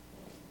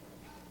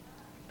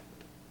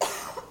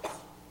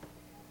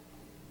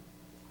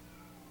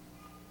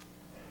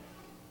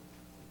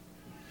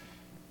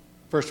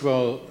First of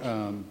all,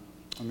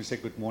 let me say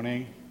good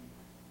morning.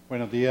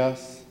 Buenos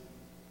días.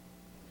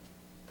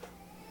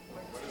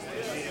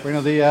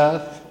 Buenos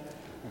días.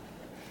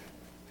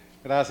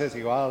 Gracias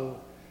igual.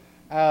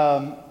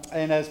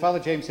 And as Father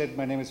James said,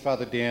 my name is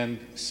Father Dan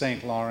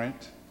St.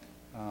 Laurent.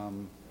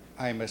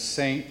 I'm a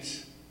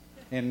saint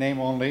in name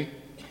only.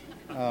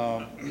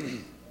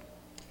 And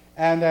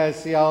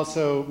as he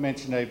also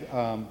mentioned,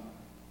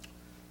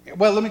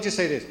 well, let me just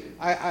say this.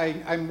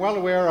 I'm well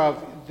aware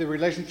of the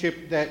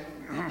relationship that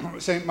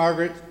St.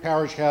 Margaret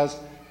Parish has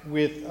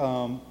with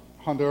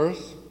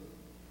Honduras.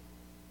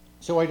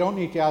 So I don't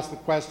need to ask the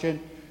question,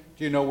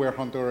 do you know where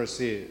Honduras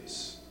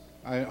is?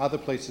 Other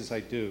places I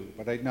do,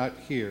 but I'm not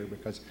here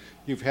because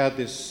you've had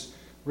this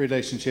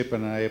relationship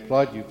and I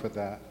applaud you for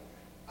that.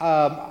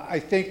 I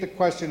think the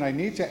question I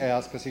need to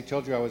ask, because he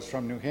told you I was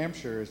from New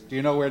Hampshire, is do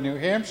you know where New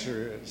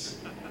Hampshire is?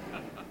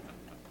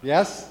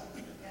 Yes?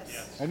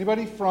 Yes.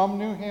 Anybody from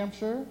New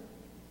Hampshire?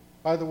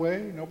 By the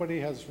way,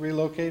 nobody has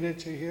relocated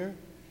to here?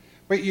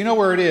 But you know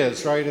where it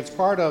is, right? It's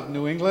part of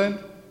New England.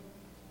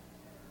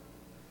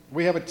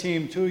 We have a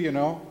team too, you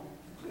know.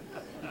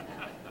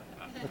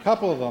 A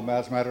couple of them,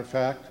 as a matter of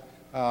fact.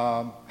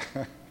 Well,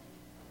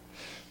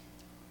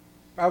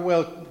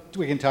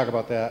 we can talk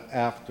about that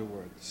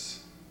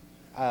afterwards.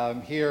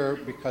 I'm here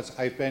because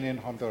I've been in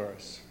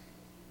Honduras.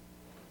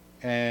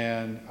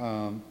 And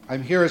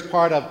I'm here as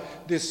part of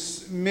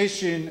this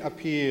mission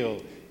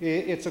appeal.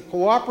 It's a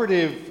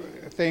cooperative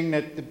thing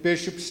that the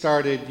bishop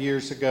started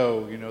years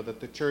ago, you know, that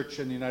the church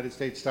in the United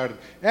States started,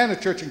 and the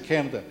church in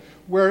Canada,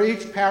 where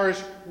each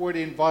parish would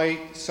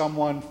invite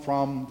someone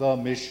from the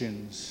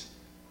missions,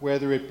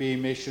 whether it be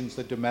missions,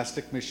 the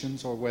domestic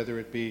missions, or whether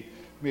it be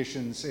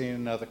missions in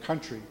another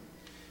country.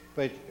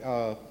 But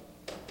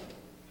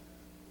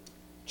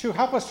to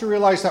help us to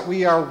realize that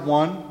we are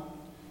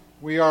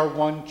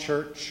one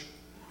church,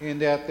 in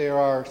that there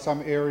are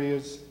some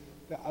areas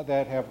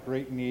that have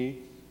great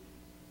need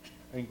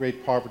and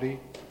great poverty.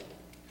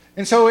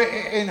 And so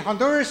in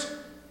Honduras,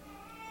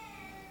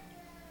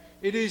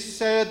 it is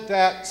said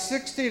that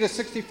 60 to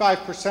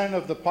 65%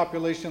 of the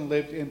population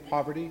lived in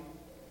poverty.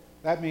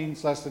 That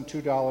means less than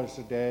 $2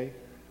 a day.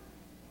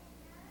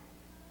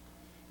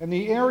 And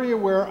the area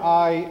where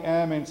I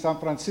am in San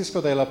Francisco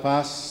de la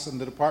Paz, in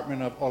the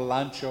department of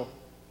Olancho,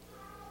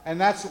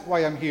 and that's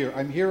why I'm here.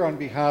 I'm here on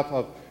behalf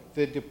of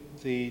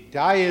the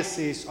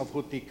Diocese of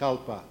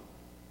Juticalpa,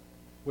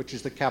 which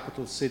is the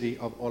capital city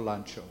of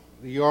Olancho.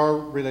 Your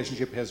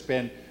relationship has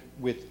been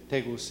with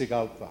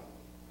Tegucigalpa.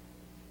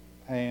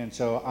 And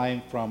so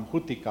I'm from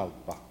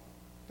Juticalpa,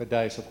 the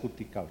Diocese of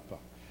Juticalpa.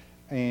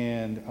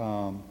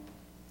 And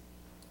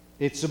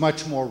it's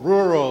much more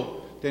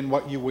rural than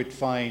what you would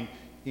find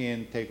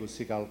in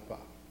Tegucigalpa,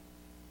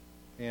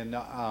 and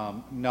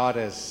not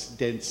as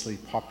densely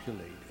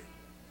populated.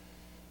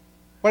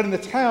 But in the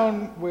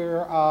town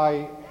where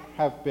I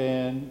have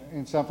been,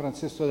 in San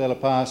Francisco de la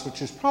Paz,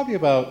 which is probably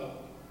about,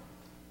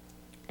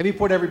 if you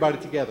put everybody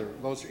together,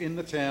 those in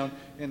the town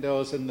and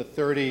those in the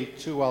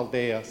 32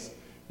 aldeas,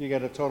 you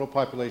get a total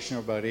population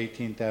of about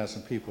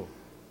 18,000 people.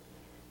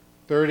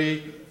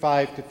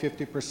 35 to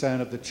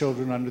 50% of the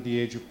children under the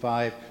age of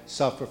 5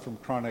 suffer from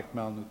chronic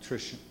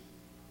malnutrition.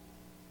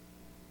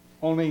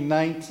 Only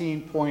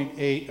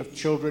 19.8% of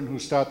children who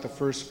start the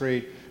first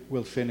grade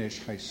will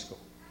finish high school.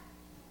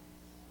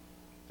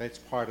 That's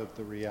part of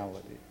the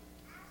reality.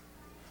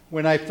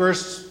 When I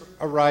first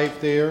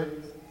arrived there,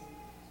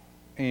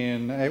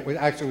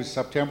 it was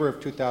September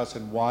of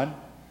 2001,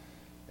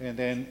 and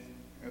then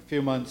a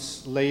few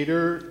months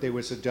later, there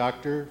was a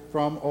doctor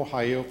from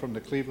Ohio, from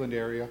the Cleveland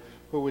area,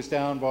 who was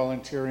down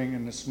volunteering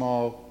in the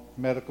small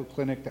medical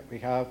clinic that we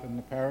have in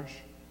the parish.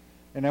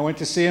 And I went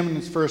to see him on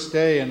his first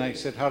day, and I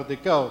said, how did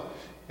it go?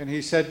 And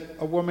he said,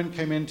 a woman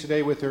came in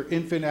today with her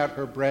infant at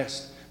her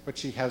breast, but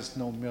she has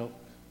no milk.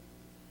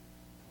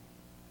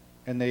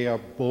 And they are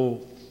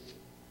both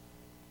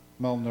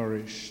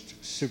malnourished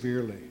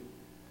severely.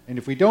 And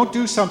if we don't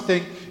do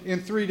something, in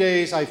 3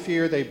 days, I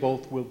fear they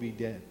both will be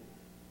dead.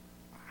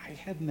 I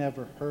had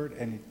never heard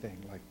anything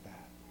like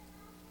that.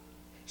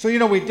 So, you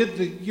know, we did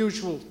the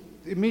usual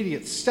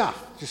immediate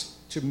stuff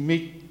just to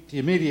meet the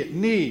immediate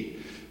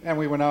need. And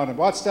we went out and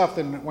bought stuff,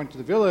 then went to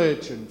the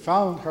village and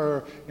found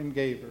her and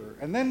gave her.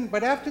 And then,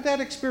 but after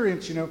that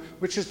experience, you know,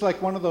 which is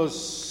like one of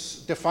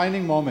those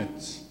defining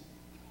moments,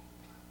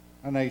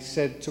 and I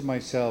said to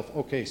myself,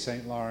 okay,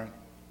 St. Laurent,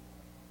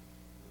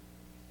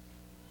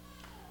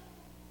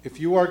 if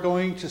you are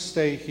going to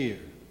stay here,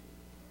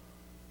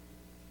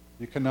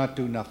 you cannot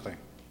do nothing.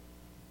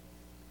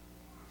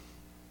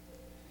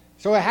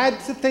 So I had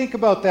to think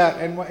about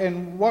that,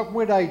 and what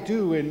would I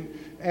do?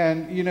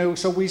 And you know,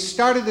 so we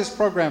started this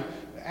program,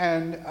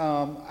 and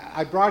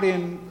I brought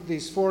in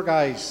these 4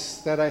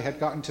 guys that I had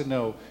gotten to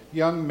know,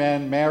 young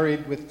men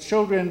married with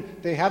children.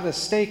 They had a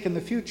stake in the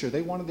future.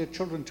 They wanted their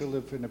children to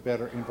live in a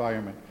better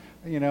environment.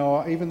 You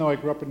know, even though I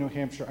grew up in New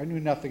Hampshire, I knew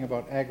nothing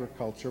about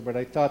agriculture, but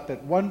I thought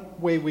that one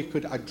way we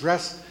could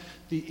address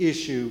the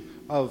issue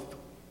of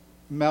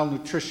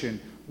malnutrition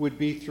would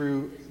be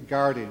through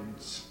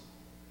gardens.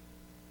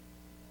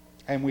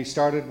 And we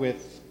started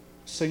with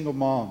single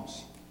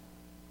moms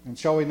and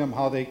showing them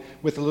how they,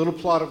 with a little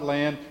plot of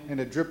land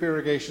and a drip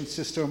irrigation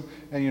system,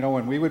 and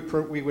and we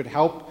would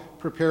help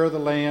prepare the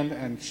land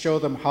and show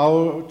them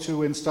how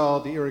to install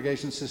the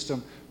irrigation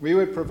system. We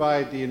would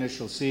provide the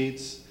initial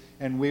seeds,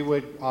 and we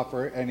would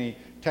offer any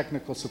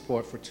technical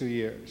support for 2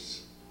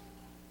 years.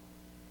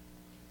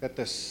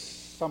 That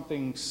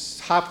something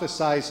half the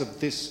size of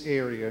this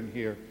area in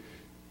here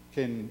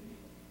can,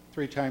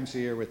 3 times a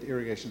year with the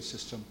irrigation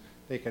system,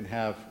 they can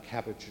have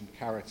cabbage and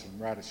carrots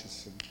and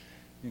radishes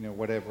and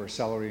whatever,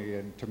 celery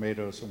and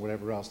tomatoes and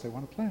whatever else they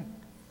want to plant.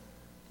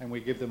 And we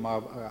give them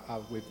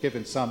we've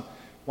given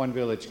one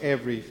village,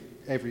 every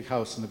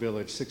house in the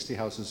village, 60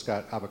 houses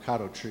got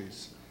avocado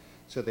trees.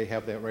 So they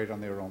have that right on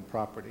their own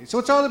property. So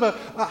it's all about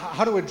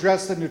how to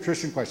address the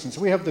nutrition question. So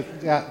we have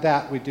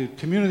we do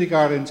community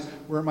gardens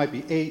where it might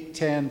be 8,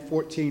 10,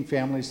 14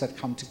 families that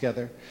come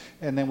together.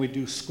 And then we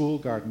do school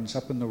gardens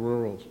up in the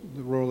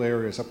rural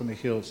areas, up in the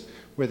hills,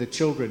 where the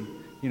children,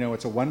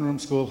 it's a one-room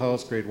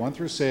schoolhouse, grade 1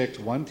 through 6,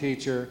 one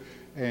teacher,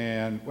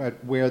 and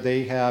where if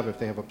they have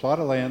a plot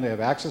of land, they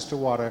have access to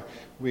water,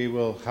 we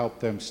will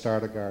help them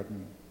start a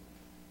garden.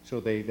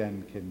 So they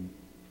then can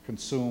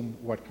consume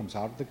what comes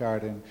out of the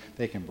garden.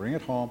 They can bring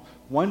it home.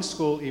 One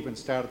school even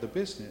started the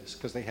business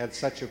because they had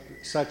such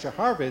a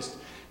harvest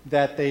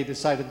that they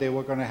decided they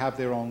were going to have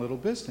their own little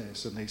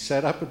business. And they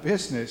set up a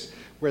business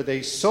where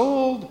they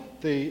sold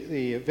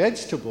the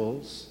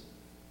vegetables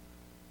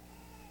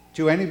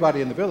to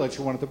anybody in the village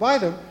who wanted to buy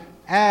them,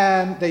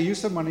 and they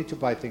used the money to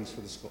buy things for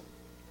the school.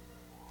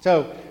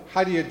 So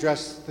how do you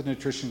address the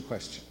nutrition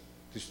question?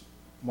 Just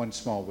one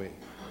small way.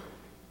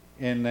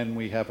 And then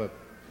we have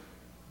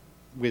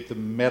with the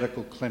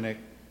medical clinic,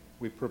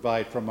 we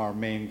provide from our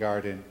main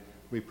garden,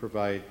 we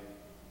provide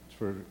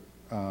for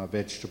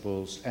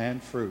vegetables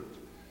and fruit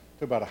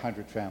to about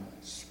 100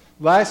 families.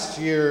 Last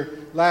year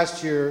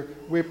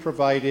we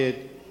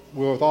provided,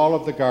 with all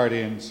of the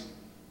gardens,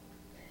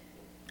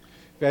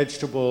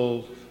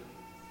 vegetables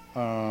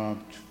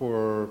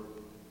for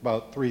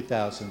about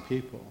 3,000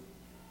 people.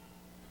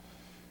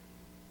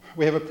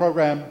 We have a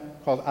program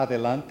called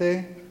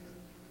Adelante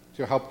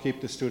to help keep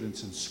the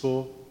students in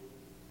school.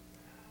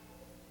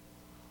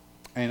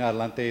 In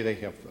Adelante, they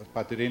have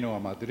a padrino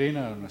or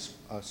madrina and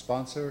a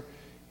sponsor,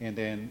 and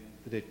then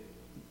it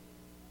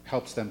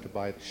helps them to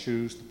buy the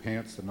shoes, the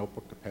pants, the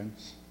notebook, the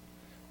pens,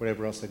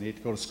 whatever else they need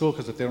to go to school,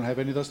 because if they don't have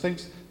any of those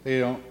things, they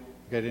don't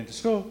get into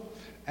school,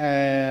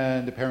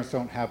 and the parents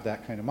don't have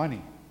that kind of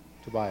money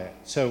to buy it.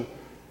 So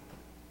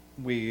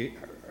we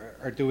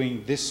are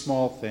doing this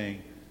small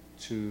thing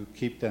to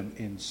keep them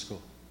in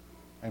school,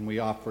 and we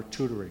offer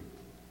tutoring,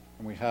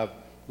 and we have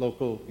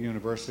local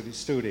university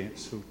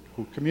students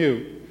who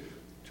commute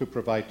to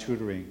provide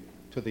tutoring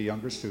to the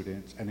younger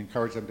students and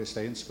encourage them to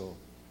stay in school.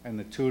 And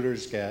the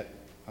tutors get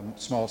a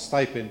small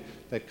stipend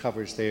that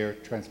covers their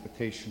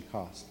transportation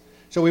costs.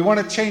 So we want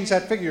to change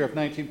that figure of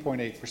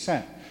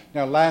 19.8%.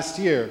 Now last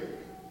year,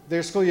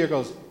 their school year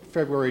goes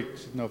February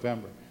to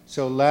November.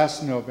 So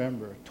last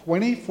November,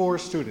 24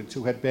 students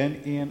who had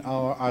been in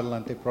our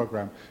Adelante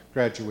program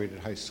graduated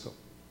high school,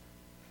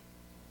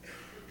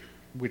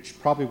 which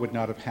probably would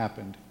not have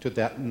happened to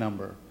that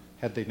number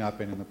had they not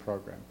been in the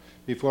program.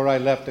 Before I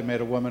left, I met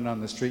a woman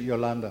on the street,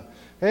 Yolanda.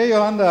 Hey,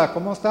 Yolanda,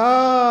 ¿cómo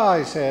está?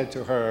 I said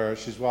to her.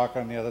 She's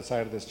walking on the other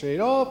side of the street.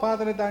 Oh,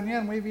 Padre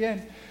Daniel, muy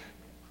bien.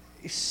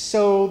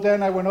 So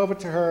then I went over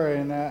to her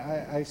and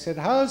I said,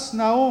 how's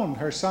Naon,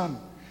 her son?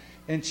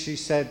 And she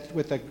said,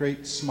 with a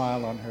great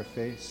smile on her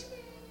face,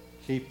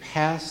 he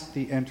passed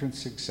the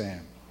entrance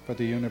exam for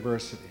the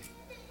university,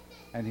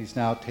 and he's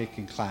now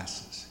taking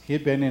classes. He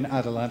had been in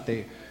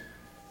Adelante,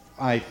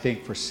 I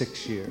think, for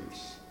 6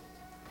 years.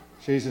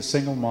 She's a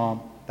single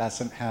mom,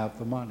 doesn't have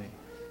the money.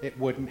 It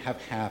wouldn't have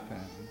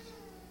happened.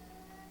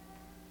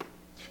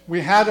 We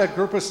had a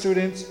group of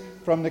students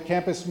from the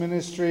campus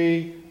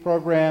ministry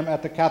program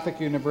at the Catholic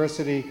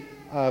University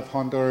of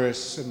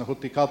Honduras in the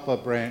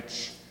Juticalpa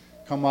branch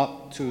come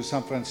up to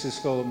San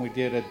Francisco, and we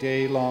did a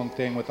day-long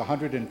thing with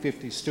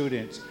 150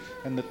 students,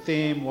 and the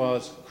theme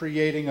was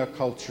creating a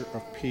culture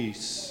of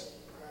peace.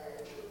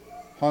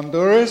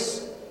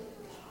 Honduras,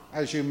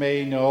 as you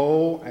may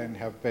know and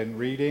have been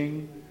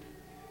reading,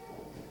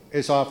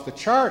 is off the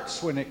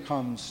charts when it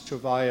comes to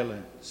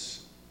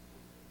violence.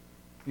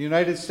 In the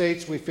United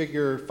States, we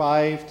figure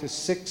 5 to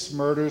 6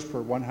 murders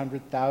per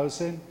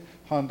 100,000.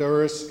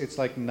 Honduras, it's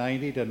like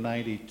 90 to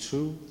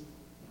 92.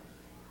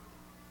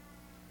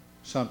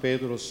 San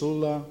Pedro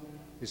Sula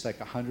is like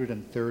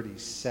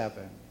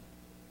 137.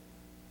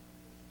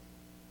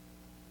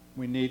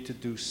 We need to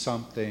do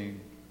something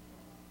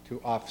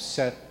to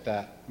offset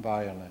that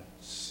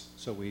violence.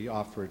 So we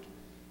offered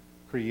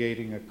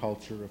creating a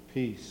culture of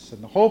peace,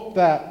 and the hope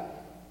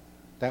that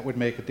that would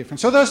make a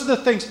difference. So those are the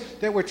things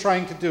that we're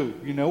trying to do.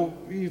 You know,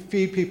 you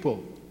feed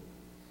people.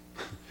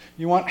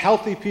 You want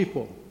healthy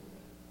people.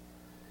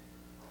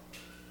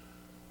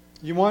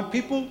 You want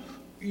people,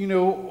 you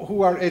know,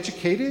 who are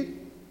educated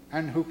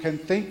and who can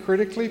think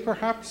critically,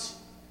 perhaps.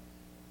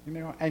 You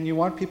know, and you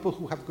want people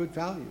who have good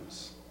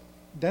values.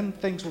 Then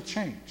things will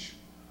change.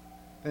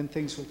 then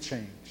things will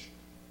change.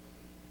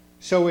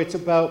 So it's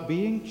about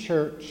being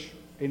church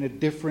in a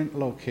different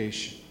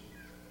location.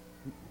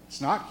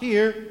 It's not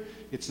here.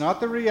 It's not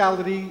the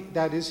reality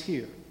that is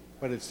here,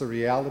 but it's the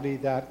reality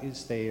that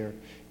is there,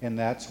 and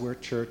that's where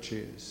church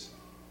is.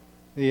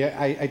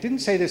 I didn't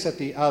say this at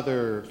the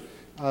other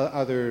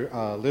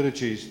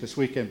liturgies this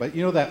weekend, but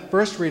you know that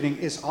first reading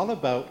is all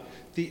about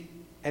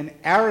an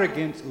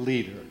arrogant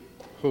leader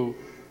who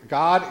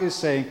God is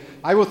saying,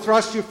 I will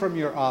thrust you from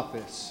your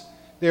office.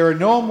 There are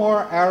no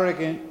more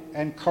arrogant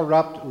and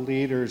corrupt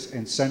leaders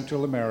in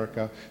Central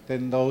America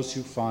than those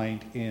you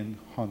find in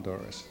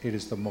Honduras. It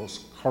is the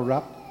most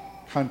corrupt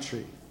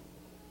country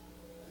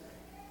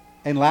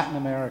in Latin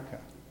America.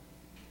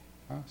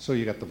 So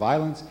you got the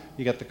violence,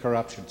 you got the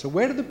corruption. So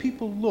where do the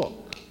people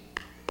look?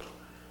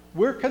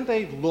 Where can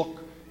they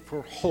look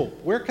for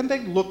hope? Where can they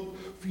look,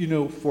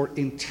 for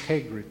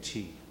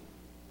integrity?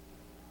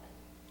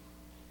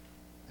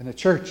 And the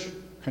church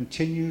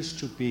continues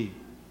to be,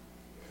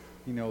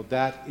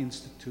 that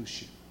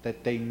institution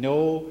that they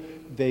know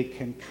they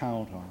can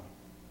count on.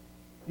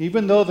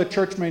 Even though the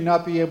church may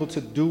not be able to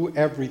do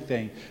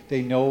everything,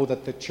 they know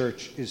that the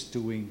church is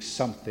doing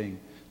something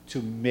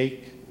to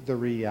make the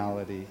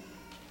reality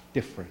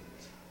different,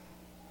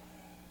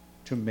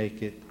 to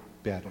make it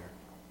better.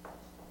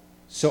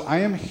 So I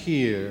am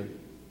here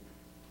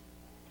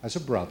as a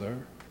brother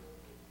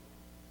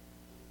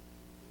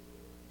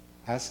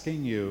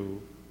asking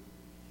you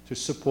to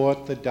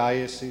support the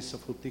Diocese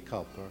of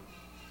Juticalpa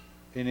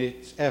in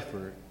its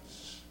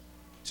efforts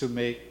to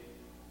make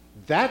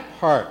that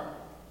part,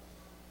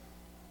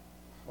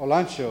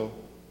 Olancho,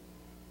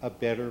 a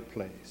better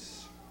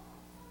place.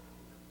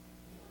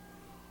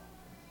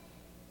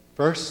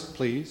 First,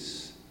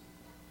 please,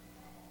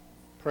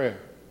 prayer.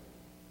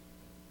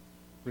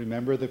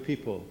 Remember the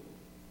people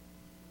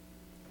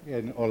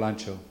in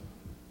Olancho.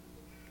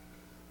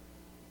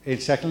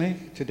 And secondly,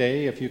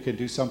 today, if you can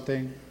do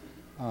something,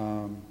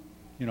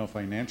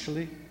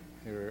 financially,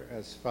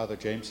 as Father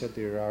James said,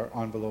 there are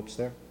envelopes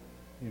there,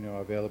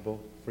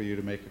 available for you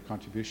to make a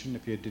contribution.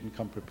 If you didn't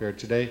come prepared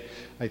today,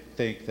 I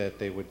think that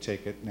they would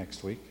take it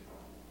next week,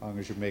 as long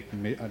as you make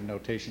a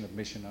notation of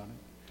mission on it.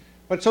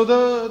 But so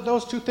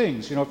those two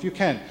things, if you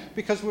can,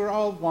 because we're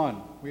all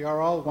one. We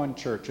are all one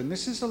church. And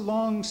this is a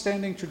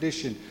long-standing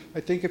tradition.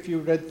 I think if you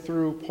read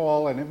through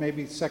Paul, and it may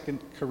be 2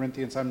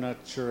 Corinthians, I'm not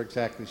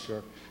exactly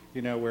sure,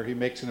 where he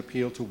makes an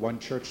appeal to one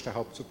church to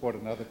help support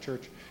another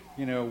church.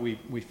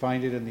 We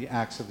find it in the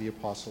Acts of the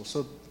Apostles.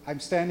 So I'm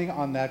standing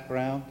on that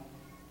ground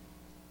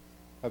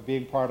of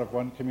being part of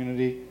one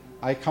community.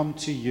 I come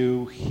to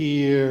you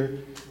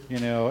here,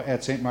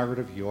 at St. Margaret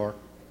of York,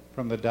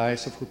 from the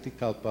Diocese of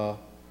Juticalpa,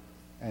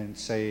 and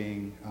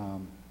saying,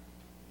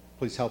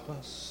 please help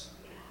us.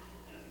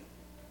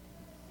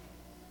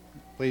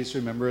 Please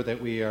remember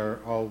that we are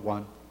all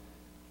one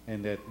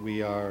and that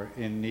we are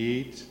in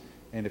need.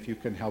 And if you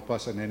can help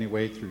us in any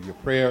way through your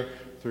prayer,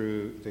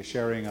 through the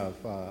sharing of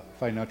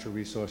financial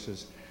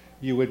resources,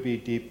 we would be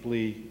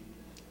deeply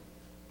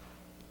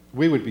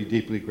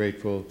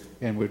grateful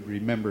and would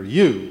remember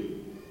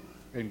you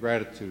in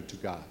gratitude to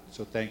God.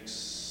 So thanks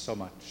so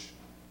much.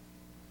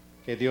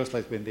 Que Dios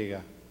les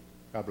bendiga.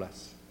 God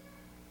bless.